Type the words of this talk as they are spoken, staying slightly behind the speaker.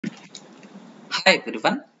Hi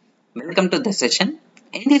everyone, welcome to the session.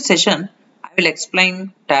 In this session, I will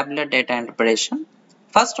explain tabular data interpretation.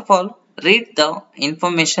 First of all, read the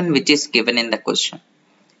information which is given in the question.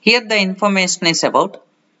 Here the information is about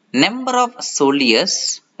number of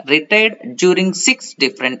soldiers retired during 6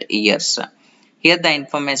 different years. Here the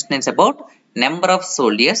information is about number of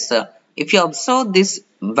soldiers. If you observe this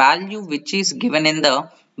value which is given in the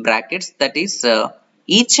brackets, that is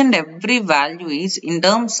each and every value is in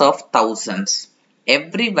terms of thousands.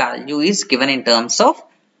 Every value is given in terms of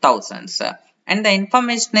thousands. And the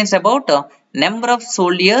information is about number of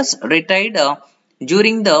soldiers retired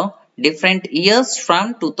during the different years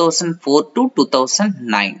from 2004 to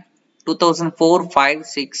 2009. 2004, 5,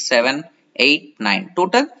 6, 7, 8, 9.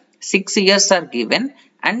 Total 6 years are given,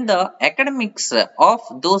 and the academics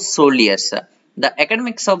of those soldiers. The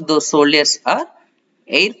academics of those soldiers are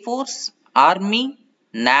Air Force, Army,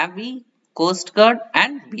 Navy, Coast Guard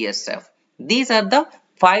and BSF. These are the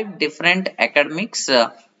 5 different academics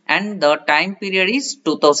and the time period is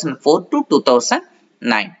 2004 to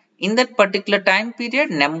 2009. In that particular time period,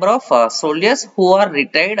 number of soldiers who are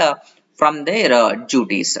retired from their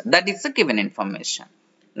duties. That is the given information.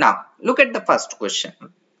 Now, look at the first question.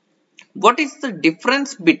 What is the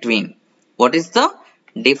difference between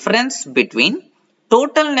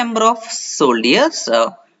total number of soldiers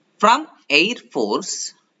from Air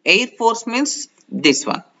Force? Air Force means this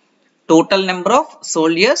one. Total number of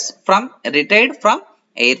soldiers retired from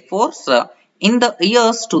Air Force in the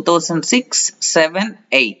years 2006, 7,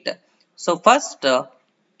 8. So first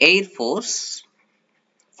Air Force,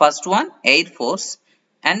 first one Air Force,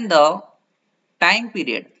 and the time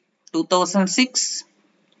period 2006,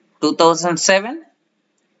 2007,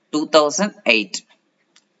 2008.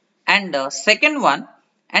 And second one,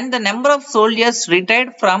 and the number of soldiers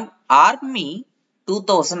retired from Army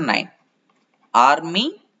 2009.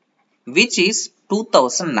 Army, which is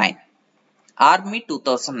 2009. Army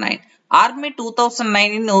 2009. Army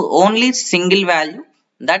 2009 in only single value,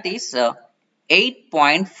 that is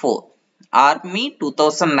 8.4. Army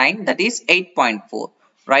 2009, that is 8.4.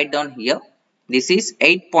 Write down here. This is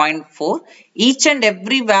 8.4. Each and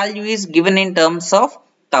every value is given in terms of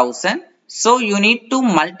 1000. So you need to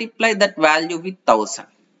multiply that value with 1000.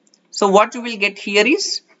 So what you will get here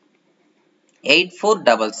is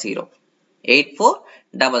 8400.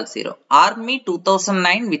 8400. Army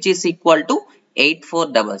 2009, which is equal to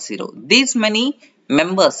 8400. These many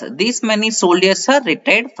members, these many soldiers are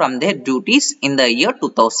retired from their duties in the year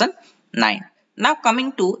 2009. Now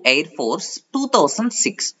coming to Air Force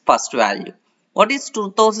 2006, first value. What is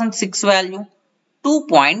 2006 value?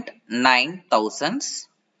 2.9 thousands.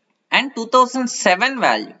 And 2007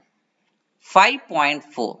 value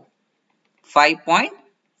 5.4.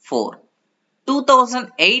 5.4.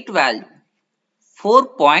 2008 value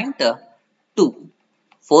 4.2.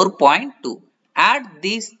 4.2. Add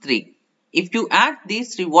these three. If you add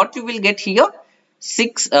these three, what you will get here?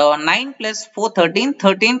 9 plus 4, 13.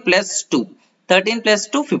 13 plus 2. 13 plus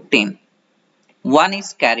 2, 15. 1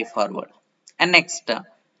 is carry forward. And next,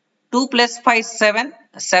 2 plus 5, 7.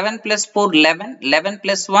 7 plus 4, 11. 11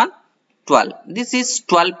 plus 1, 12. This is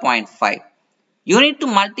 12.5. You need to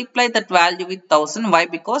multiply that value with 1000. Why?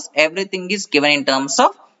 Because everything is given in terms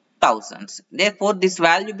of thousands. Therefore, this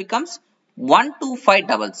value becomes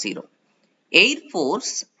 12500. Air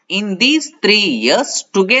Force in these 3 years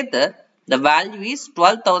together, the value is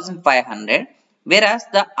 12,500. Whereas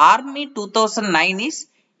the Army 2009 is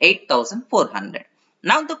 8,400.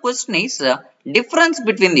 Now the question is difference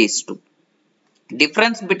between these two.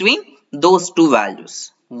 Difference between those two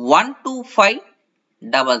values.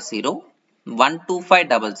 12500.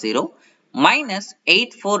 12500 minus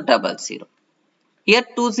 8400. Here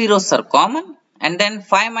 2 zeros are common, and then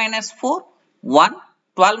 5 minus 4, 1,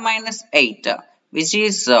 12 minus 8, which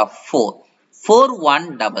is 4.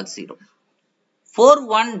 4100.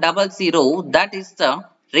 4100, that is the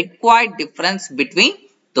required difference between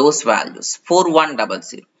those values.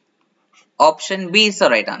 4100. Option B is the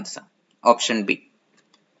right answer. Option B.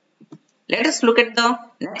 Let us look at the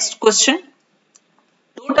next question.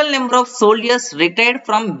 Total number of soldiers retired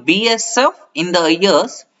from BSF in the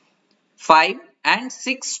years 5 and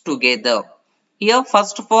 6 together. Here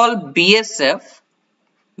first of all BSF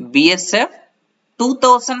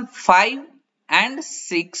 2005 and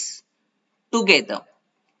 6 together.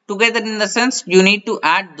 Together in the sense you need to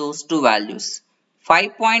add those two values.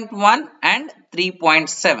 5.1 and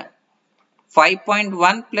 3.7.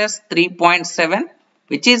 5.1 plus 3.7,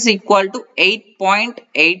 which is equal to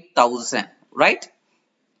 8.8 thousand, right?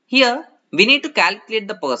 Here we need to calculate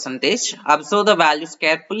the percentage. Observe the values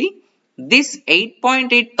carefully. This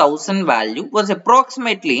 8.8 thousand value was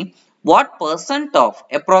approximately What percent of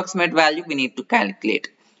approximate value we need to calculate?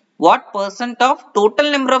 What percent of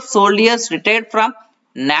total number of soldiers retired from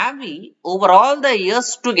Navy over all the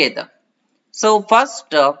years together? So first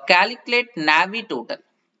calculate Navy total.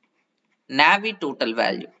 Navy total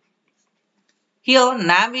value. Here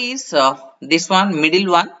Navy is this one,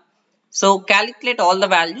 middle one. So calculate all the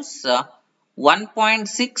values.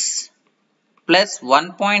 1.6 plus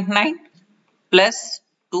 1.9 plus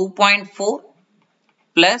 2.4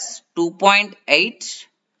 plus 2.8.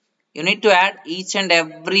 You need to add each and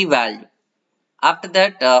every value. After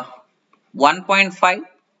that 1.5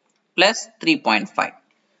 plus 3.5.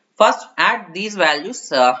 First add these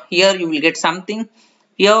values. Here you will get something.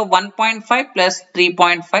 Here 1.5 plus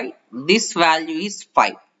 3.5. This value is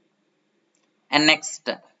 5. And next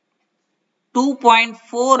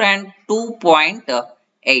 2.4 and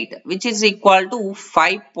 2.8, which is equal to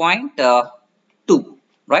 5.2,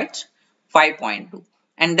 right? 5.2.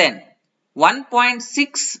 And then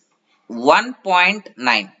 1.6,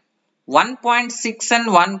 1.9. 1.6 and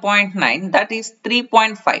 1.9, that is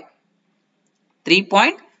 3.5.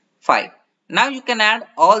 3.5. Now you can add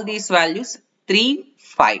all these values. 3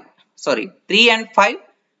 and 5,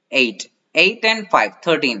 8. 8 and 5,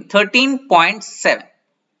 13. 13.7.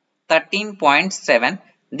 13.7.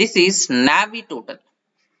 This is Navy total.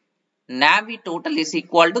 Navy total is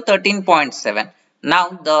equal to 13.7. Now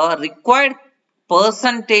the required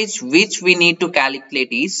percentage which we need to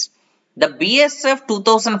calculate is the BSF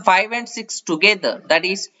 2005 and 6 together, that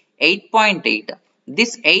is 8.8.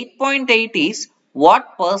 This 8.8 is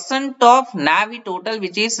what percent of Navy total,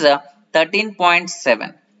 which is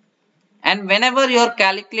 13.7. And whenever you are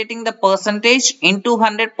calculating the percentage into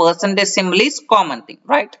 100, percentage symbol is common thing,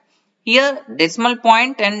 right? Here decimal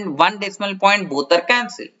point and one decimal point both are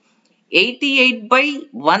cancelled. 88 by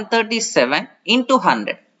 137 into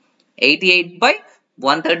 100. 88 by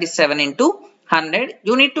 137 into 100.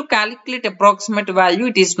 You need to calculate approximate value.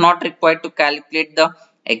 It is not required to calculate the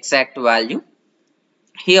exact value.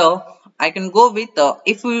 Here I can go with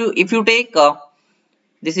if you take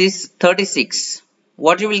this is 36.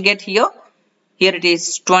 What you will get here? Here it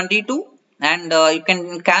is 22, and you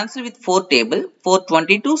can cancel with 4 table. 4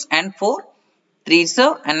 22s and 4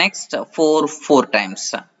 3s, and next 4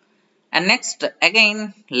 times. And next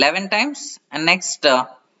again 11 times, and next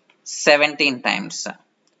 17 times,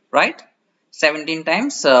 right? 17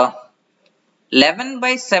 times 11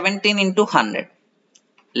 by 17 into 100.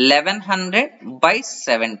 1100 by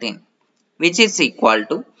 17, which is equal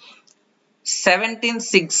to 17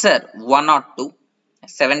 6er 102.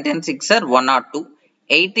 17 6er 102.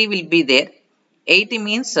 80 will be there. 80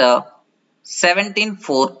 means 17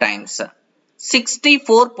 4 times.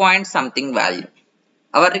 64 point something value.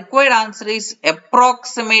 Our required answer is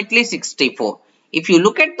approximately 64. If you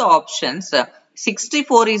look at the options,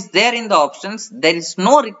 64 is there in the options. There is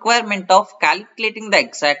no requirement of calculating the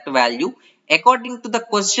exact value. According to the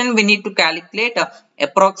question, we need to calculate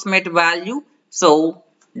approximate value. So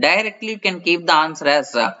directly you can keep the answer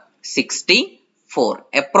as 64.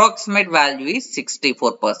 Approximate value is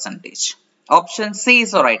 64 percentage. Option C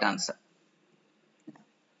is the right answer.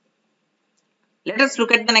 Let us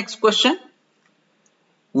look at the next question.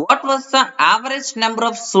 What was the average number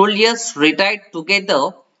of soldiers retired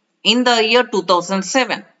together in the year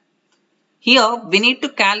 2007? Here we need to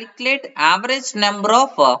calculate average number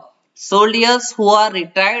of soldiers who are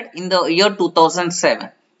retired in the year 2007.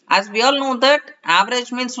 As we all know that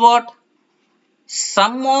average means what?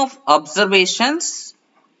 Sum of observations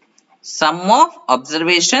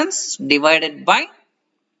divided by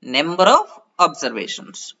number of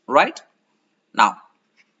observations, right? Now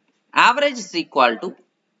average is equal to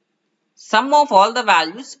sum of all the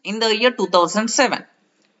values in the year 2007.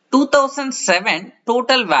 2007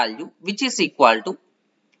 total value, which is equal to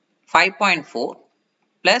 5.4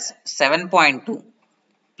 plus 7.2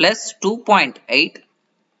 plus 2.8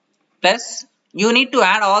 plus you need to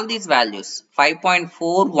add all these values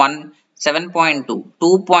 5.4, 1, 7.2,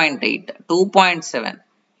 2.8, 2.7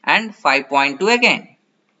 and 5.2 again.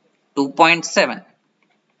 2.7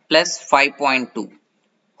 plus 5.2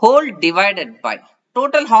 whole divided by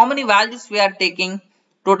total how many values we are taking?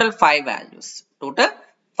 Total 5 values. Total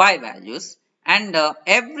 5 values, and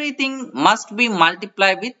everything must be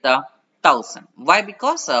multiplied with 1000. Why?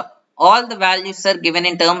 Because all the values are given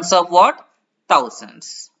in terms of what?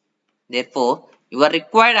 Thousands. Therefore, your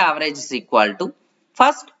required average is equal to,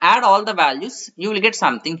 first add all the values. You will get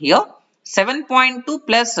something here. 7.2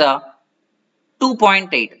 plus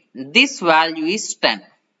 2.8. This value is 10.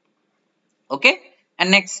 Okay.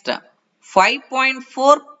 And next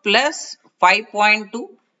 5.4 plus 5.2,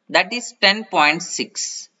 that is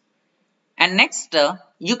 10.6. And next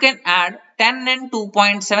you can add 10 and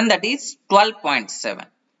 2.7, that is 12.7.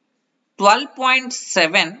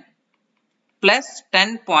 12.7 plus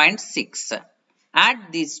 10.6.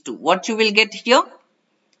 Add these two. What you will get here?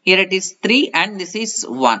 Here it is 3 and this is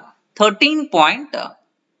 1.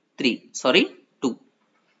 13.3. Sorry, 2.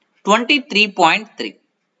 23.3.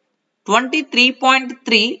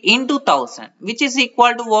 23.3 into 1000, which is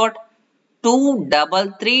equal to what?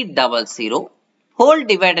 23300 whole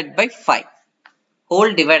divided by 5.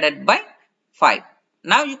 Whole divided by 5.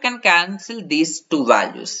 Now you can cancel these two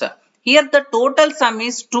values. Here the total sum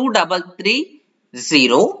is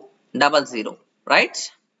 2330000,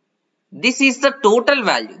 right? This is the total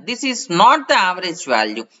value. This is not the average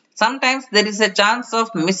value. Sometimes there is a chance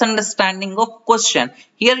of misunderstanding of question.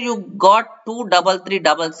 Here you got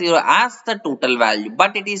 23300 as the total value,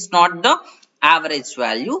 but it is not the average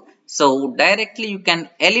value. So directly you can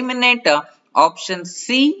eliminate option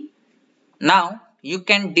C. Now you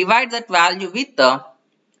can divide that value with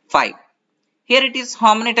 5. Here it is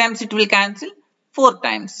how many times it will cancel? 4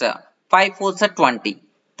 times. 5 4s are 20.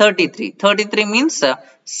 33. 33 means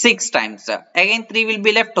 6 times. Again 3 will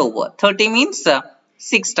be left over. 30 means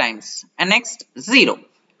 6 times. And next 0.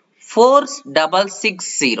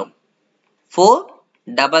 4660.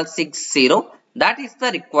 4660. That is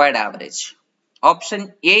the required average.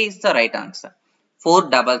 Option A is the right answer.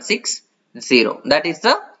 4660. That is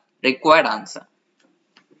the required answer.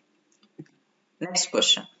 Next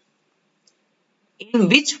question. In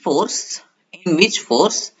which force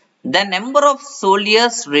the number of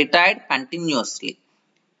soldiers retired continuously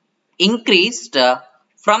increased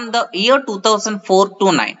from the year 2004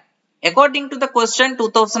 to 9? According to the question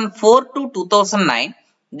 2004 to 2009,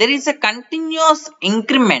 there is a continuous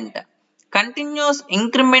increment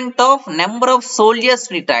of number of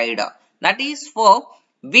soldiers retired. That is for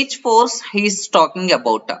which force he is talking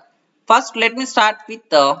about. First, let me start with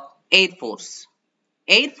the Air Force.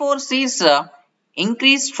 Air Force is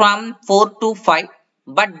increased from 4 to 5,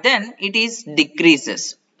 but then it is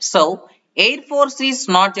decreases. So Air Force is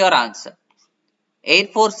not your answer. Air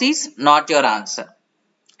Force is not your answer.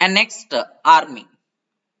 And next, Army.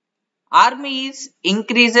 Army is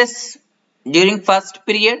increases during first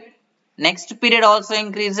period. Next period also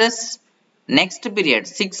increases. Next period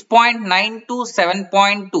 6.9 to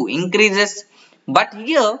 7.2 increases. But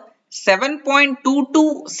here 7.2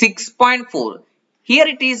 to 6.4. Here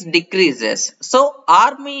it is decreases. So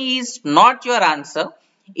Army is not your answer.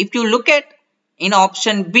 If you look at in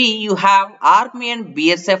option B, you have Army and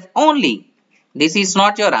BSF only. This is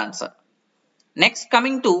not your answer. Next,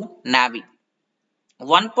 coming to Navy.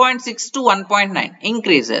 1.6 to 1.9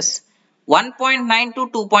 increases. 1.9 to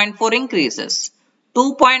 2.4 increases.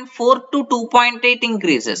 2.4 to 2.8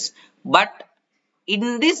 increases. But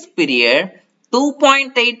in this period,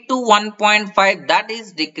 2.8 to 1.5, that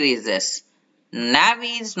is decreases.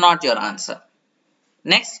 Navy is not your answer.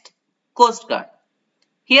 Next, Coast Guard.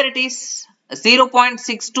 Here it is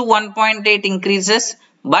 0.6 to 1.8 increases,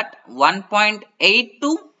 but 1.8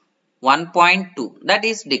 to 1.2, that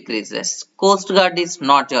is decreases. Coast Guard is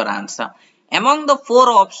not your answer. Among the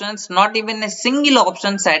 4 options, not even a single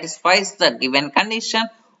option satisfies the given condition.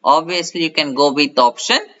 Obviously, you can go with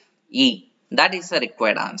option E. That is the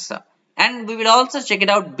required answer. And we will also check it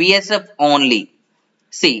out BSF only.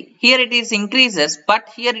 See, here it is increases, but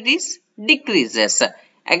here it is decreases.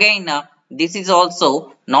 Again, this is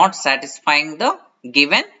also not satisfying the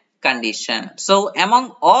given condition. So,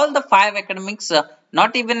 among all the 5 academics,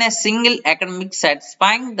 not even a single academic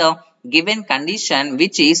satisfying the given condition,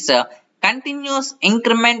 which is continuous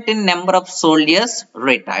increment in number of soldiers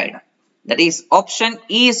retired. That is option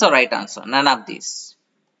E is the right answer. None of these.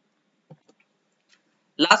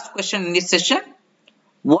 Last question in this session.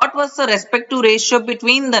 What was the respective ratio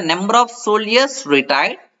between the number of soldiers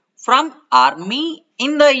retired from Army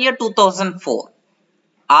in the year 2004?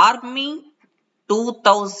 Army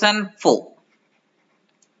 2004.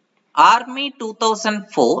 Army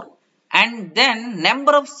 2004, and then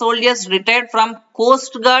number of soldiers retired from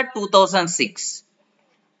Coast Guard 2006.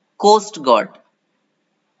 Coast Guard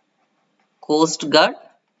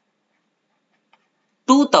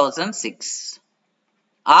 2006.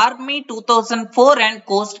 Army 2004 and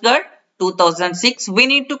Coast Guard 2006. We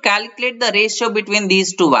need to calculate the ratio between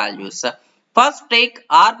these two values. First, take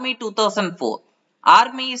Army 2004.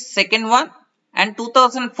 Army is second one and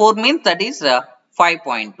 2004 means that is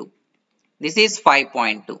 5.2. This is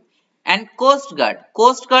 5.2. And Coast Guard.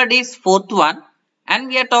 Coast Guard is fourth one and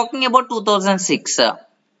we are talking about 2006.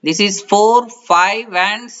 This is 4, 5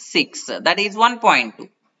 and 6. That is 1.2.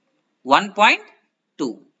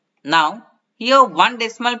 1.2. Now, here 1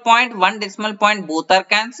 decimal point both are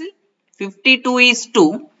cancelled. 52 is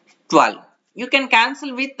to 12. You can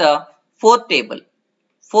cancel with the 4 table.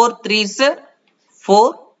 4 3s are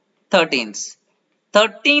 4 13s.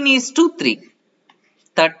 13 is to 3.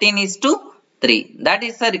 13 is to 3. That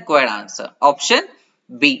is the required answer. Option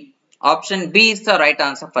B. Option B is the right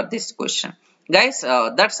answer for this question. Guys,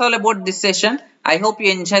 that's all about this session. I hope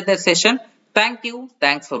you enjoyed the session. Thank you.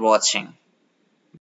 Thanks for watching.